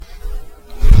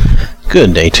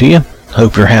Good day to you.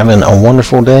 Hope you're having a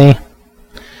wonderful day.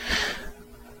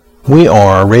 We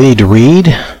are ready to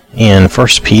read in 1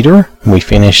 Peter. We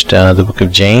finished the book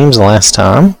of James last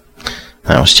time.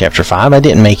 That was chapter 5. I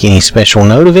didn't make any special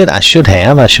note of it. I should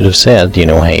have. I should have said,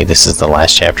 hey, this is the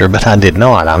last chapter, but I did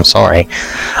not. I'm sorry.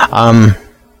 I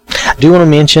do want to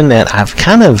mention that I've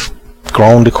kind of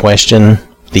grown to question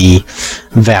the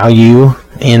value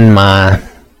in my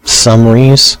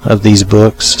summaries of these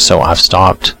books, so I've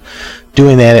stopped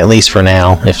doing that, at least for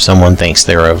now. If someone thinks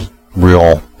they're of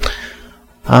real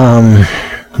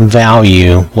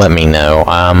value, let me know.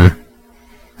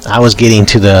 I was getting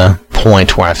to the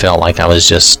point where I felt like I was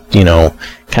just,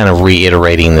 kind of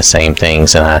reiterating the same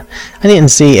things, and I didn't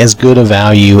see as good a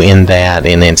value in that,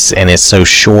 and it's so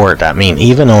short. I mean,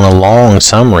 even on a long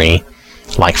summary,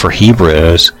 like for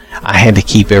Hebrews, I had to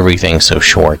keep everything so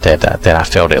short that I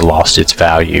felt it lost its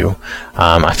value.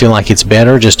 I feel like it's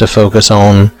better just to focus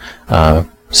on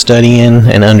studying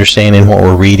and understanding what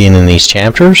we're reading in these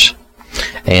chapters,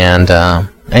 and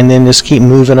then just keep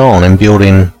moving on and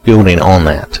building on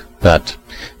that. But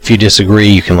if you disagree,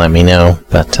 you can let me know.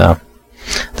 But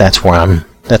that's what I'm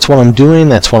doing.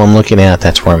 That's what I'm looking at.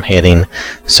 That's where I'm heading.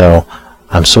 So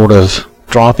I'm sort of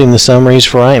dropping the summaries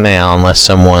for right now, unless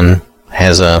someone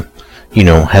has a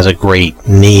great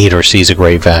need or sees a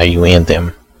great value in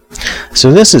them.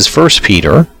 So this is 1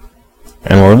 Peter,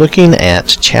 and we're looking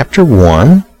at chapter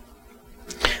 1,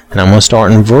 and I'm going to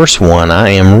start in verse 1. I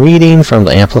am reading from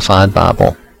the Amplified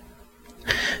Bible.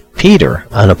 Peter,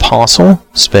 an apostle,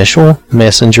 special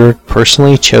messenger,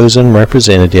 personally chosen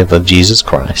representative of Jesus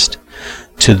Christ,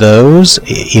 to those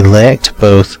elect,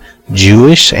 both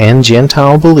Jewish and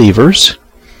Gentile believers,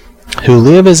 who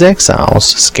live as exiles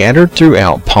scattered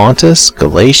throughout Pontus,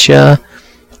 Galatia,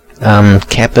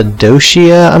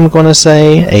 Cappadocia, I'm going to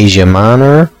say, Asia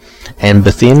Minor, and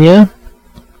Bithynia,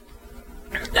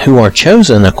 who are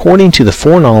chosen according to the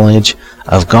foreknowledge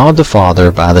of God the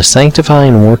Father by the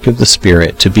sanctifying work of the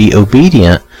Spirit, to be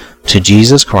obedient to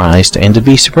Jesus Christ and to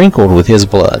be sprinkled with His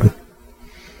blood.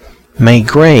 May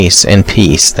grace and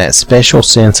peace, that special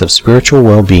sense of spiritual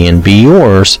well-being, be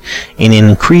yours in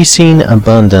increasing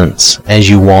abundance as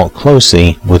you walk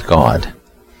closely with God.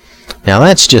 Now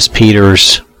that's just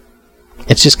Peter's,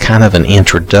 it's just kind of an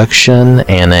introduction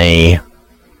and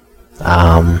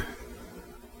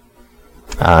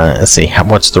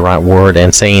what's the right word,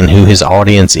 and saying who his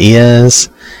audience is,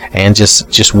 and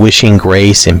just wishing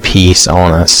grace and peace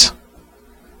on us.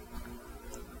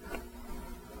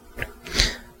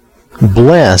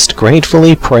 Blessed,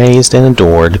 gratefully praised, and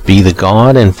adored be the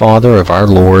God and Father of our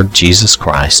Lord Jesus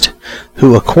Christ,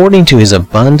 who according to His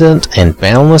abundant and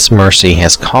boundless mercy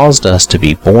has caused us to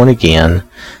be born again,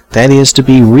 that is, to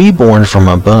be reborn from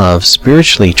above,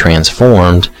 spiritually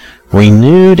transformed,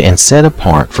 renewed and set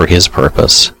apart for His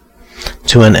purpose,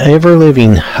 to an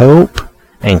ever-living hope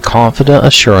and confident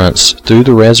assurance through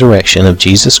the resurrection of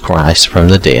Jesus Christ from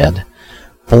the dead,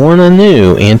 born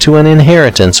anew into an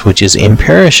inheritance which is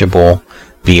imperishable,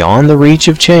 beyond the reach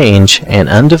of change, and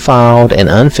undefiled and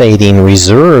unfading,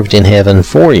 reserved in heaven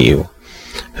for you,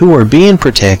 who are being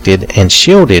protected and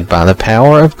shielded by the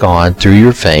power of God through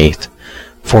your faith,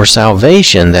 for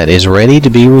salvation that is ready to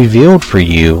be revealed for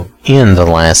you in the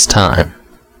last time.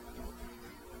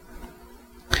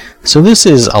 So this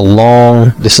is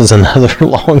another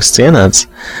long sentence,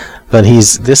 but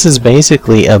this is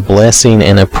basically a blessing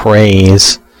and a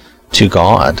praise to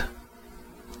God,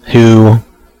 who,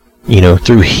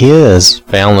 through His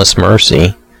boundless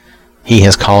mercy, He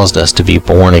has caused us to be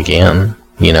born again,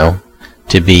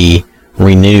 to be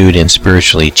renewed and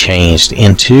spiritually changed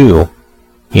into,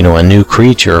 a new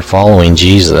creature following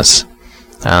Jesus,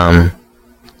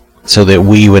 so that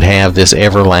we would have this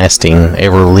everlasting,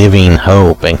 ever-living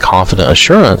hope and confident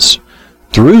assurance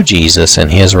through Jesus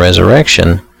and His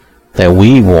resurrection, that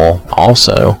we will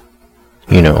also,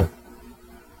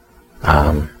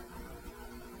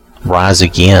 rise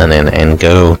again and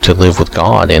go to live with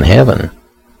God in heaven.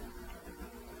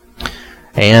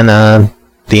 And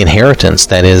the inheritance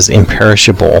that is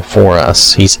imperishable for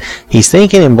us. He's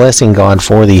thanking and blessing God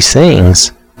for these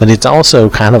things, but it's also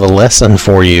kind of a lesson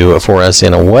for us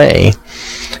in a way,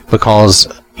 because,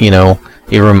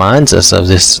 it reminds us of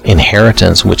this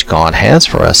inheritance which God has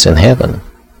for us in heaven.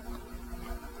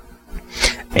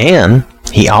 And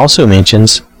He also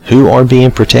mentions who are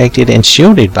being protected and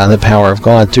shielded by the power of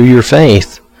God through your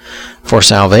faith, for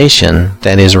salvation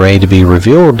that is ready to be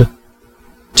revealed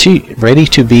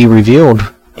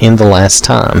in the last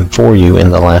time, for you in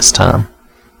the last time.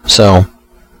 So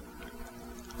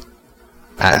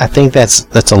I think that's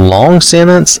a long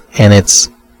sentence, and it's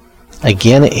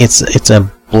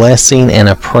a blessing and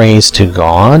a praise to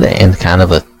God, and kind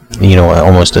of a,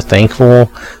 almost a thankful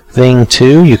thing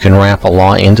too. You can wrap a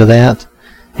lot into that.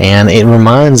 And it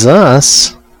reminds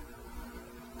us,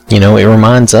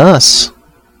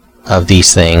 of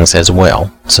these things as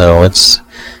well. So it's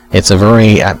a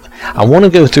very, I want to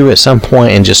go through at some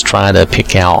point and just try to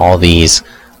pick out all these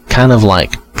kind of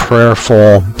like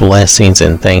prayerful blessings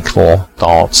and thankful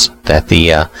thoughts that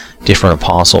the different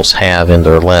apostles have in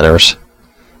their letters.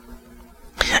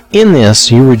 In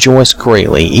this you rejoice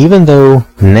greatly, even though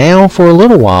now for a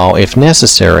little while, if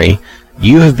necessary,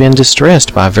 you have been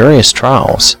distressed by various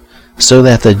trials, so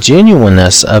that the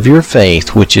genuineness of your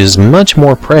faith, which is much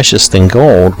more precious than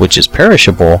gold, which is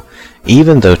perishable,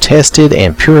 even though tested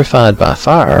and purified by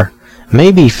fire,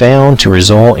 may be found to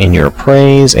result in your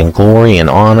praise and glory and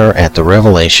honor at the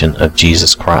revelation of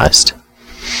Jesus Christ.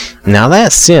 Now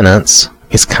that sentence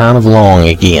is kind of long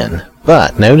again,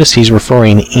 but notice he's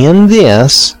referring in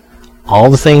this,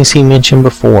 all the things he mentioned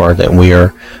before, that we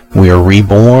are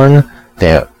reborn,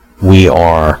 that we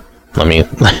are, let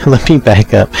me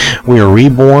back up. We are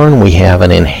reborn, we have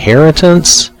an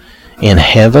inheritance in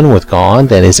heaven with God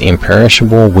that is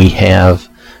imperishable. We have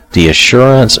the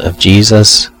assurance of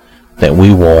Jesus that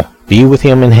we will be with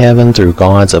him in heaven through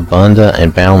God's abundant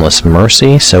and boundless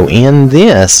mercy. So in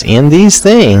these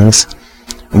things,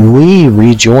 we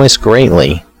rejoice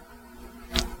greatly.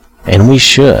 And we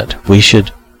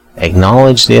should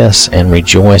acknowledge this and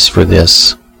rejoice for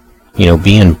this.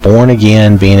 Being born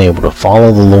again, being able to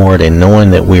follow the Lord, and knowing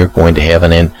that we are going to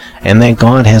heaven, and that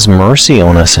God has mercy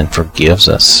on us and forgives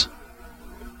us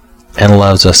and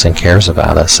loves us and cares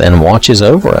about us and watches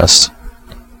over us.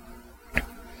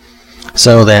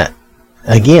 So that,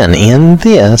 again, in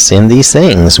these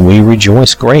things, we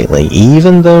rejoice greatly,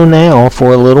 even though now,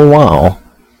 for a little while,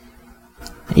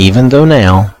 even though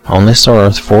now, on this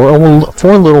earth, for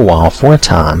a little while, for a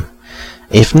time,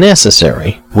 if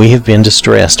necessary, we have been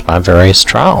distressed by various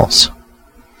trials.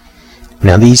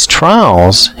 Now these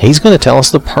trials, he's going to tell us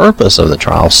the purpose of the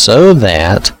trials, so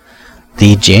that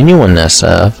the genuineness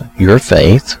of your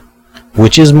faith,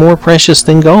 which is more precious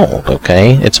than gold,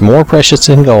 okay? It's more precious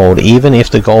than gold, even if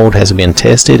the gold has been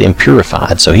tested and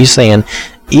purified. So he's saying,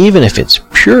 even if it's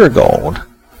pure gold,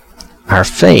 our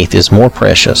faith is more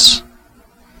precious.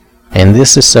 And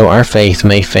this is so our faith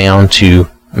may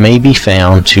be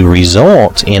found to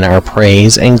result in our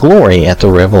praise and glory at the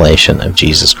revelation of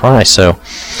Jesus Christ.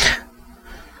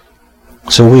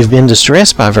 So we've been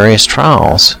distressed by various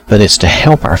trials, but it's to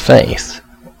help our faith.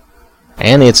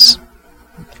 And it's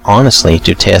honestly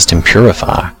to test and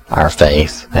purify our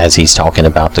faith, as he's talking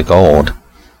about the gold,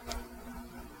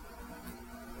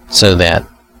 so that,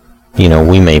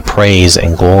 we may praise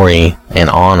and glory and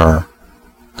honor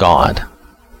God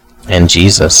and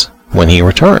Jesus when he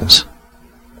returns.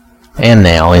 And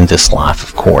now in this life,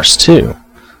 of course, too.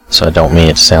 So I don't mean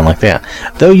it to sound like that.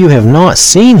 Though you have not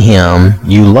seen him,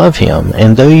 you love him.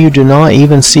 And though you do not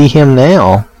even see him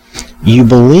now, you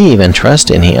believe and trust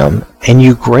in him. And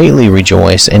you greatly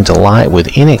rejoice and delight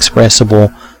with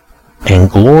inexpressible and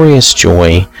glorious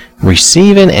joy,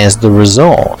 receiving as the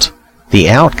result, the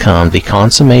outcome, the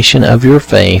consummation of your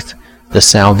faith, the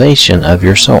salvation of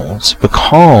your souls.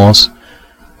 Because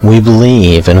we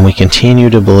believe, and we continue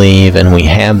to believe, and we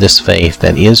have this faith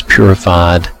that is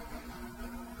purified,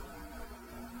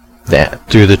 that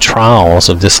through the trials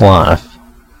of this life,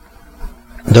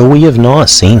 though we have not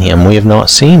seen him, we have not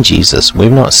seen Jesus, we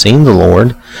have not seen the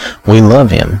Lord, we love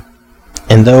him.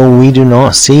 And though we do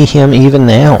not see him even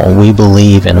now, we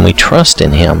believe and we trust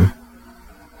in him,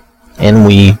 and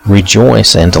we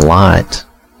rejoice and delight,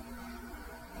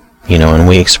 and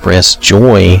we express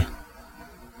joy,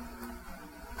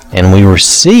 and we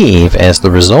receive as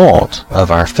the result of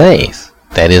our faith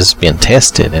that has been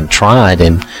tested and tried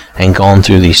and gone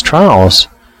through these trials,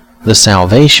 the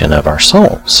salvation of our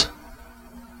souls.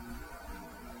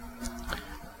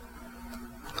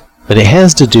 But it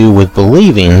has to do with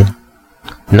believing,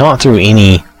 not through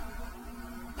any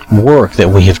work that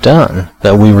we have done,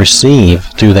 but we receive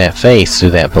through that faith,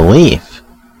 through that belief,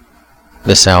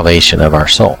 the salvation of our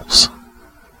souls.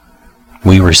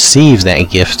 We receive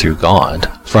that gift through God,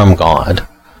 from God,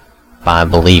 by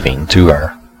believing through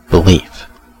our belief.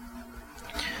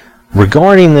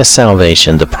 Regarding this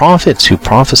salvation, the prophets who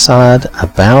prophesied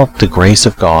about the grace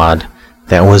of God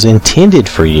that was intended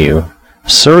for you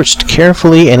searched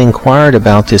carefully and inquired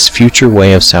about this future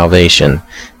way of salvation,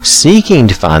 seeking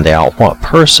to find out what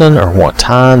person or what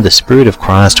time the Spirit of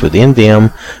Christ within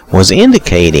them was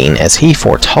indicating as he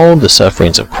foretold the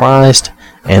sufferings of Christ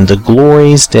and the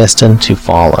glories destined to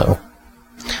follow.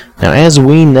 Now, as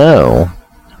we know,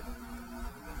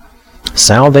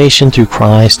 Salvation through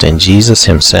Christ and Jesus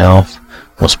himself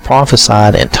was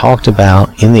prophesied and talked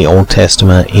about in the Old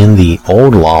Testament, in the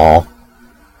Old Law.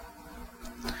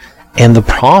 And the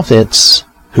prophets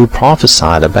who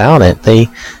prophesied about it, they,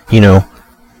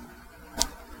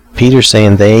 Peter's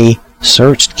saying they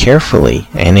searched carefully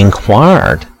and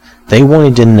inquired. They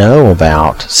wanted to know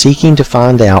about, seeking to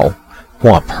find out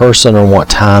what person or what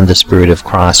time the Spirit of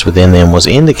Christ within them was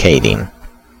indicating.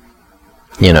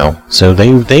 So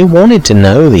they wanted to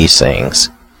know these things.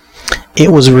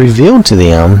 It was revealed to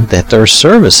them that their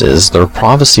services, their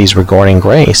prophecies regarding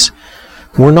grace,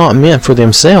 were not meant for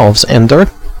themselves, and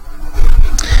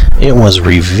it was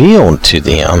revealed to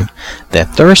them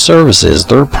that their services,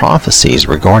 their prophecies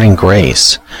regarding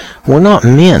grace, were not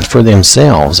meant for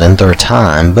themselves and their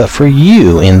time, but for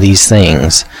you in these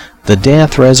things, the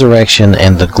death, resurrection,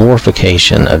 and the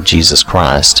glorification of Jesus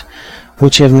Christ,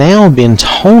 which have now been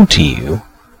told to you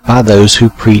by those who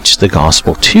preach the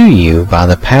gospel to you by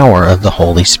the power of the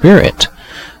Holy Spirit,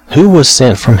 who was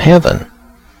sent from heaven.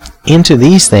 Into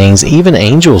these things even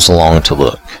angels long to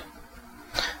look.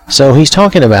 So he's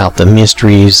talking about the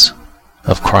mysteries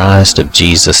of Christ, of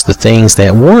Jesus, the things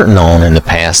that weren't known in the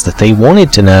past that they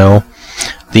wanted to know.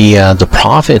 The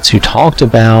prophets who talked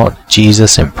about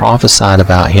Jesus and prophesied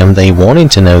about him, they wanted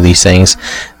to know these things.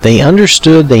 They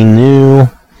understood, they knew,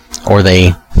 or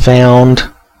they found,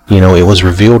 it was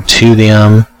revealed to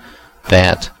them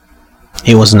that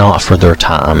it was not for their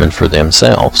time and for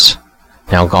themselves.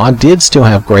 Now, God did still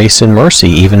have grace and mercy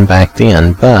even back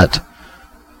then, but,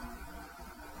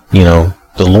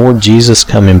 the Lord Jesus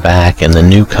coming back and the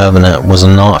new covenant was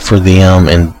not for them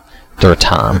and their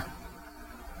time.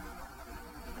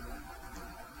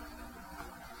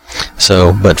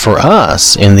 So, but for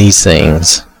us in these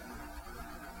things,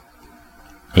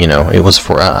 it was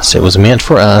for us. It was meant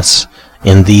for us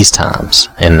in these times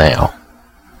and now.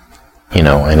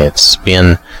 And it's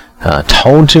been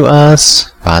told to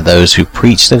us by those who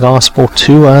preach the gospel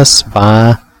to us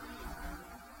by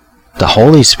the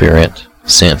Holy Spirit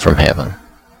sent from heaven.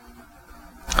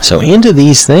 So into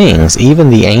these things, even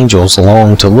the angels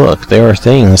long to look. There are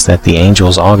things that the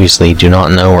angels obviously do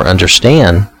not know or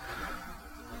understand.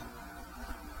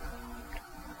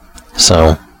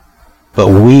 So, but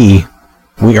we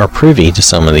are privy to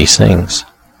some of these things.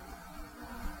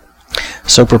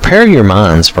 So prepare your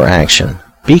minds for action.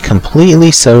 Be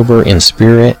completely sober in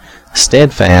spirit,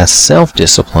 steadfast,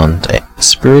 self-disciplined,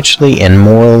 spiritually and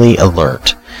morally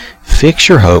alert. Fix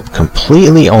your hope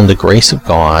completely on the grace of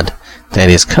God that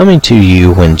is coming to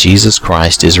you when Jesus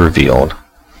Christ is revealed.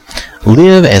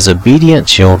 Live as obedient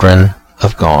children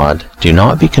of God. Do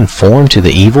not be conformed to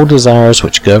the evil desires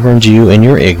which governed you in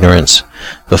your ignorance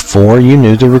before you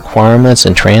knew the requirements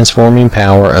and transforming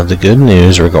power of the good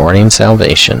news regarding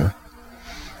salvation.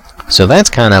 So that's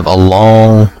kind of a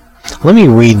long... Let me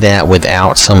read that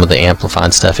without some of the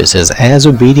amplified stuff. It says, as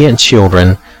obedient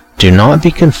children, do not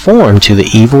be conformed to the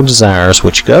evil desires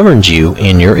which governed you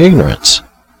in your ignorance.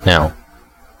 Now,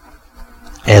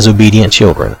 as obedient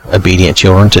children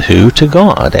to who? To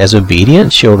God. As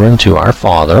obedient children to our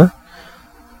Father,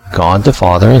 God the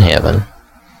Father in heaven,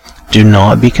 do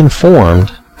not be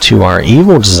conformed to our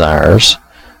evil desires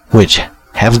which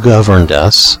have governed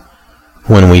us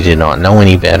when we did not know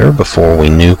any better, before we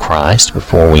knew Christ,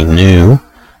 before we knew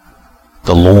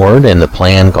the Lord and the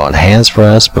plan God has for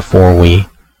us, before we,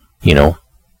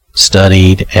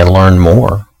 studied and learned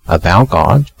more about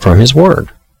God from His Word.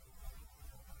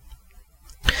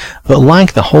 But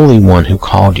like the Holy One who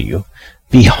called you,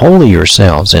 be holy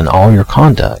yourselves in all your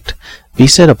conduct. Be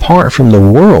set apart from the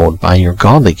world by your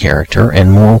godly character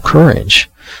and moral courage,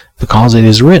 because it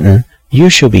is written, you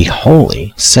shall be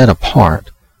holy, set apart,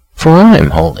 for I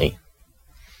am holy.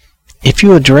 If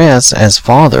you address as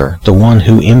Father the one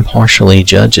who impartially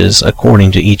judges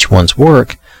according to each one's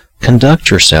work, conduct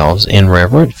yourselves in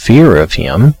reverent fear of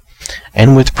Him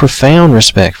and with profound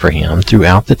respect for Him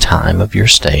throughout the time of your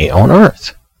stay on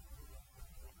earth.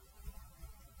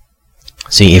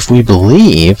 See, if we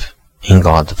believe in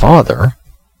God the Father,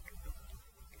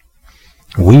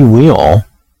 we will,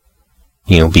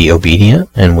 be obedient,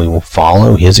 and we will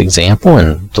follow His example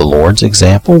and the Lord's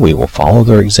example. We will follow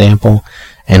their example,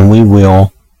 and we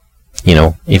will,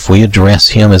 if we address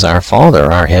Him as our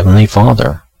Father, our Heavenly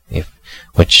Father,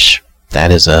 which that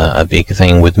is a big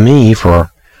thing with me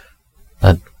for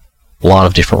a lot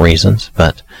of different reasons,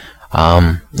 but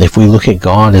if we look at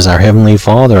God as our Heavenly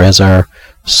Father, as our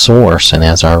source and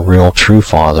as our real true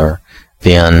Father,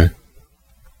 then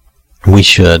we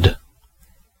should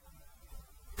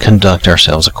conduct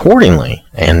ourselves accordingly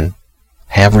and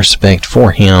have respect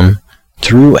for Him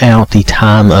throughout the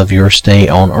time of your stay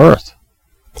on earth.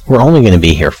 We're only going to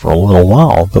be here for a little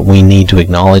while, but we need to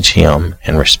acknowledge Him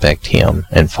and respect Him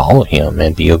and follow Him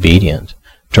and be obedient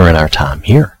during our time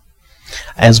here.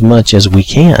 As much as we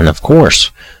can, of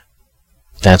course.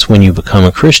 That's when you become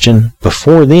a Christian.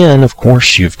 Before then, of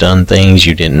course, you've done things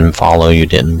you didn't follow, you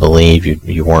didn't believe,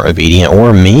 you weren't obedient.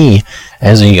 Or me,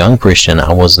 as a young Christian,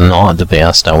 I was not the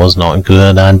best. I was not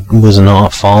good. I was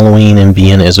not following and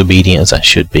being as obedient as I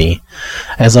should be.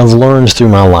 As I've learned through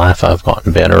my life, I've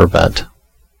gotten better, but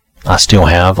I still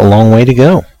have a long way to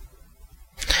go.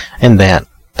 And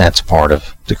that's part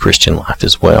of the Christian life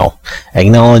as well.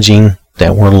 Acknowledging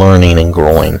that we're learning and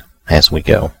growing as we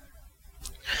go.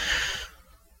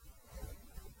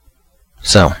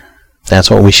 So,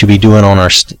 that's what we should be doing on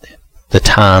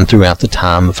throughout the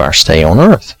time of our stay on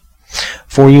earth.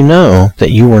 For you know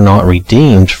that you were not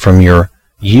redeemed from your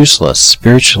useless,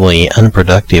 spiritually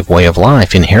unproductive way of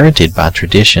life inherited by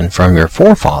tradition from your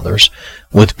forefathers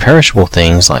with perishable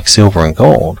things like silver and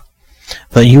gold,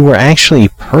 but you were actually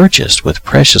purchased with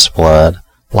precious blood,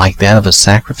 like that of a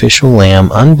sacrificial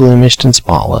lamb, unblemished and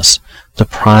spotless, the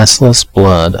priceless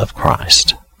blood of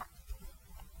Christ.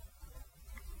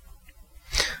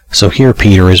 So here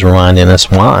Peter is reminding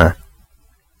us why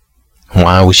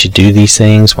we should do these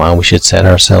things, why we should set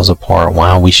ourselves apart,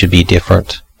 why we should be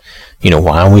different,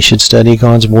 why we should study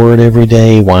God's Word every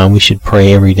day, why we should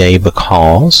pray every day,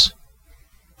 because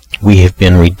we have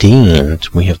been redeemed,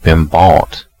 we have been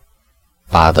bought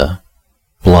by the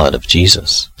blood of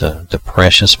Jesus, the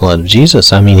precious blood of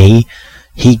Jesus. I mean,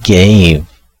 He gave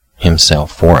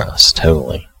Himself for us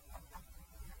totally.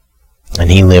 And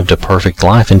He lived a perfect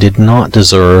life and did not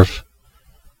deserve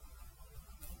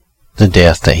the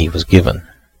death that He was given.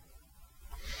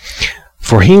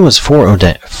 For He was foreknown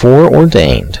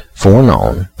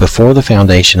before the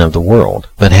foundation of the world,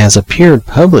 but has appeared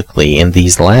publicly in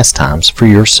these last times for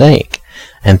your sake.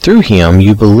 And through Him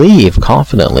you believe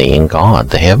confidently in God,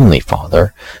 the Heavenly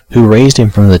Father, who raised Him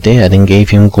from the dead and gave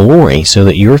Him glory, so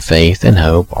that your faith and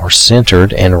hope are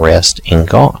centered and rest in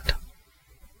God.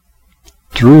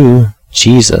 Through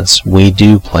Jesus, we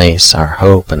do place our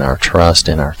hope and our trust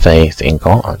and our faith in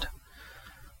God.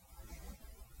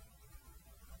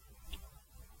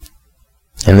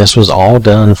 And this was all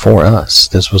done for us.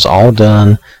 This was all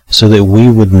done so that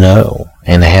we would know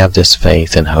and have this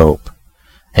faith and hope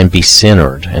and be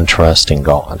centered and trust in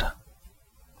God.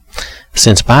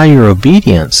 Since by your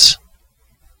obedience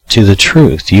to the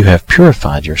truth you have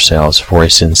purified yourselves for a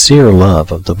sincere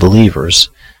love of the believers,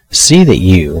 see that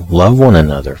you love one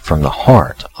another from the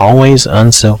heart, always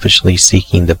unselfishly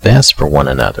seeking the best for one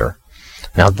another.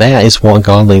 Now that is what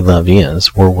godly love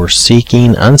is, where we're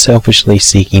unselfishly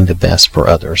seeking the best for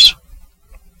others.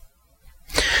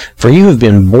 For you have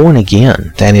been born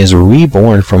again, that is,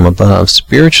 reborn from above,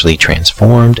 spiritually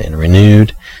transformed and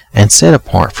renewed, and set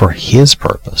apart for His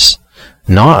purpose,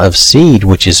 not of seed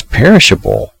which is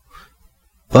perishable,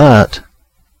 but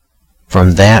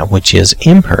from that which is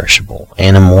imperishable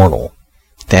and immortal,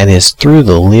 that is, through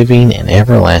the living and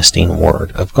everlasting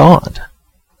Word of God.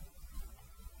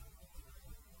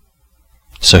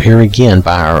 So here again,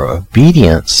 by our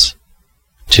obedience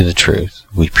to the truth,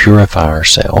 we purify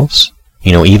ourselves.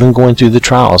 Even going through the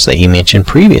trials that he mentioned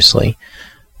previously,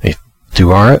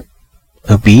 through our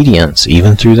obedience,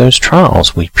 even through those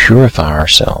trials, we purify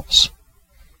ourselves.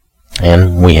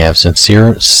 And we have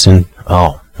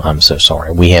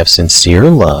we have sincere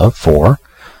love for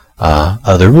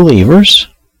other believers,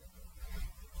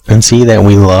 and see that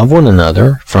we love one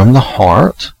another from the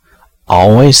heart,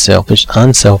 always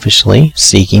unselfishly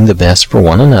seeking the best for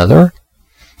one another.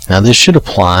 Now this should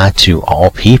apply to all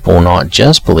people, not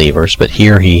just believers, but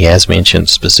here he has mentioned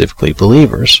specifically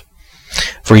believers.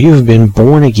 For you have been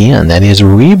born again, that is,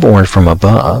 reborn from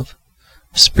above,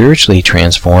 spiritually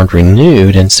transformed,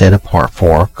 renewed, and set apart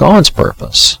for God's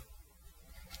purpose,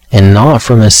 and not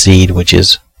from a seed which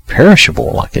is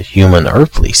perishable, like a human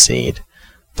earthly seed,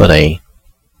 but a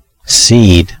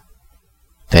seed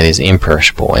that is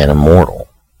imperishable and immortal,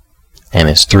 and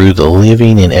is through the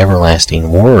living and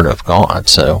everlasting Word of God.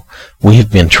 So we have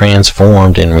been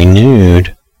transformed and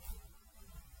renewed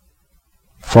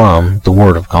from the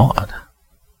Word of God.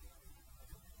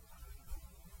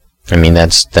 I mean,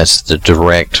 that's the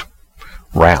direct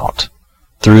route,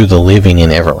 through the living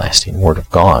and everlasting Word of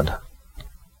God.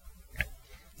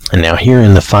 And now here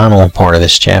in the final part of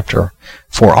this chapter,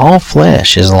 for all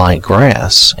flesh is like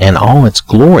grass, and all its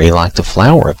glory like the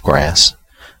flower of grass.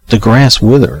 The grass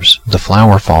withers, the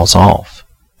flower falls off.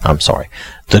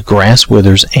 The grass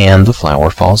withers and the flower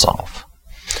falls off.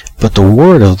 But the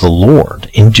word of the Lord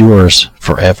endures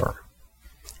forever.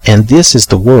 And this is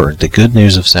the word, the good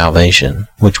news of salvation,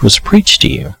 which was preached to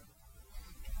you.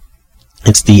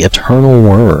 It's the eternal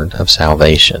word of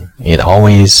salvation. It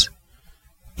always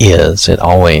is. It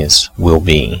always will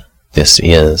be. This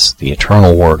is the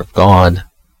eternal word of God,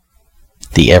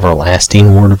 the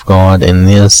everlasting word of God, and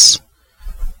this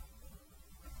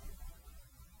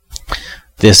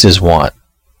is what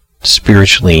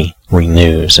spiritually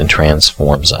renews and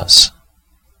transforms us.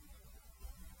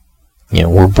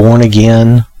 We're born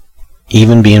again.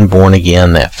 Even being born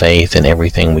again, that faith and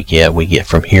everything we get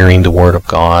from hearing the Word of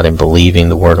God and believing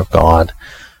the Word of God.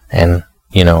 And,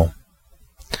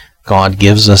 God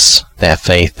gives us that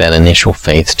faith, that initial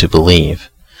faith to believe.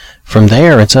 From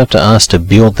there, it's up to us to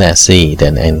build that seed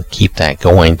and keep that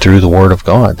going through the Word of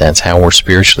God. That's how we're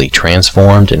spiritually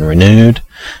transformed and renewed,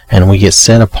 and we get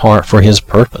set apart for His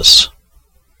purpose.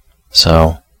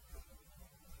 So,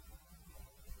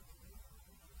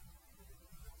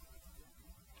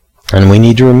 and we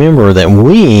need to remember that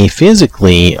we,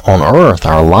 physically, on earth,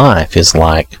 our life is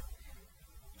like,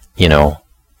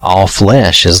 all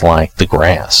flesh is like the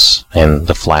grass and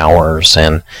the flowers,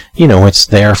 and, it's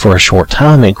there for a short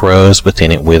time, it grows, but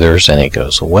then it withers and it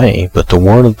goes away. But the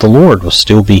word of the Lord will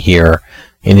still be here,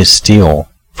 and is still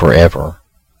forever.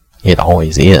 It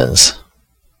always is.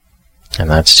 And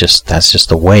that's just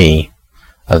the way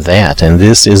of that. And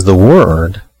this is the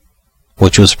word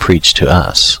which was preached to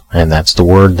us. And that's the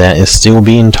word that is still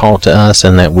being taught to us,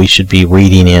 and that we should be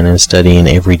reading in and studying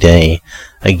every day.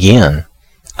 Again,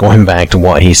 going back to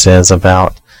what he says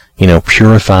about,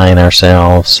 purifying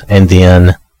ourselves, and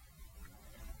then,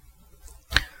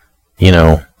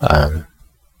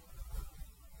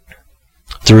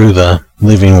 through the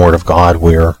living word of God,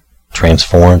 we're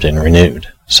transformed and renewed.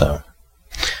 So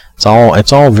it's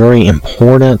all very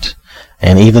important.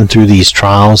 And even through these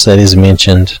trials that is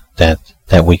mentioned, that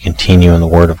we continue in the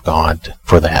Word of God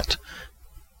for that,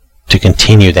 to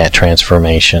continue that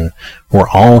transformation. We're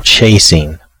all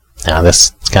chasing, now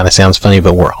this kind of sounds funny,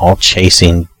 but we're all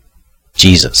chasing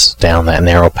Jesus down that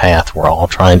narrow path. We're all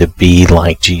trying to be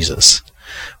like Jesus.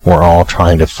 We're all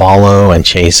trying to follow and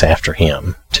chase after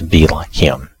Him, to be like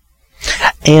Him.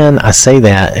 And I say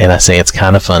that, and I say it's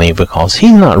kind of funny, because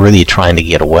He's not really trying to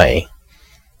get away.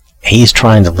 He's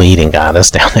trying to lead and guide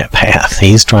us down that path.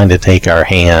 He's trying to take our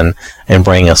hand and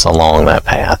bring us along that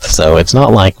path. So it's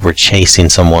not like we're chasing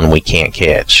someone we can't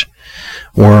catch.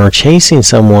 We're chasing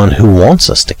someone who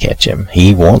wants us to catch Him.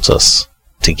 He wants us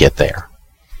to get there.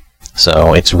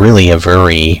 So it's really a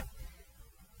very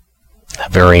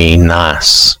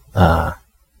nice and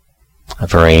a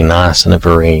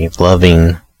very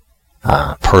loving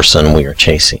person we are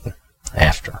chasing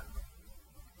after.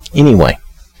 Anyway,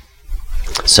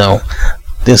 so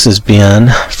this has been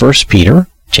 1 Peter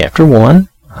chapter 1.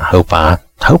 I hope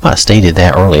I stated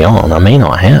that early on. I may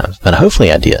not have, but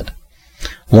hopefully I did.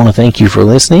 I want to thank you for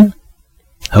listening.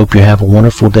 Hope you have a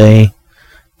wonderful day.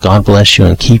 God bless you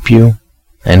and keep you.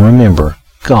 And remember,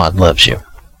 God loves you.